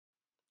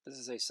This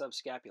is a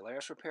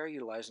subscapularis repair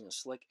utilizing a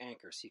Slik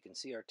Anchor, so you can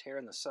see our tear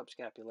in the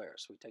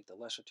subscapularis. We take the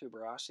lesser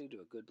tuberosity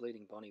to a good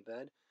bleeding bony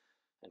bed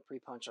and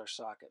pre-punch our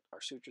socket.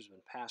 Our suture has been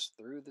passed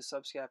through the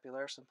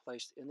subscapularis and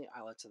placed in the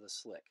eyelets of the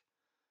slik.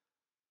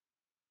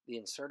 The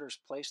inserter is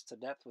placed to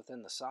depth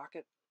within the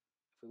socket.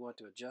 If we want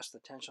to adjust the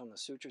tension on the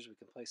sutures, we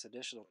can place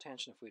additional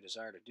tension if we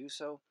desire to do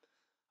so.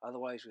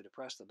 Otherwise, we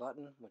depress the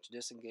button, which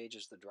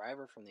disengages the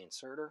driver from the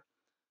inserter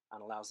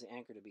and allows the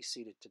anchor to be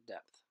seated to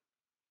depth.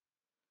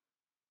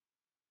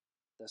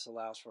 This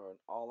allows for an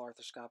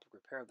all-arthroscopic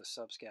repair of the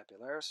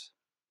subscapularis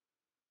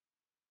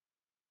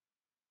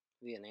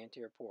via an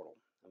anterior portal.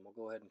 And we'll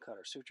go ahead and cut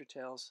our suture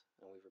tails,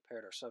 and we've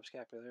repaired our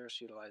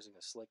subscapularis utilizing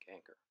a Slik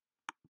Anchor.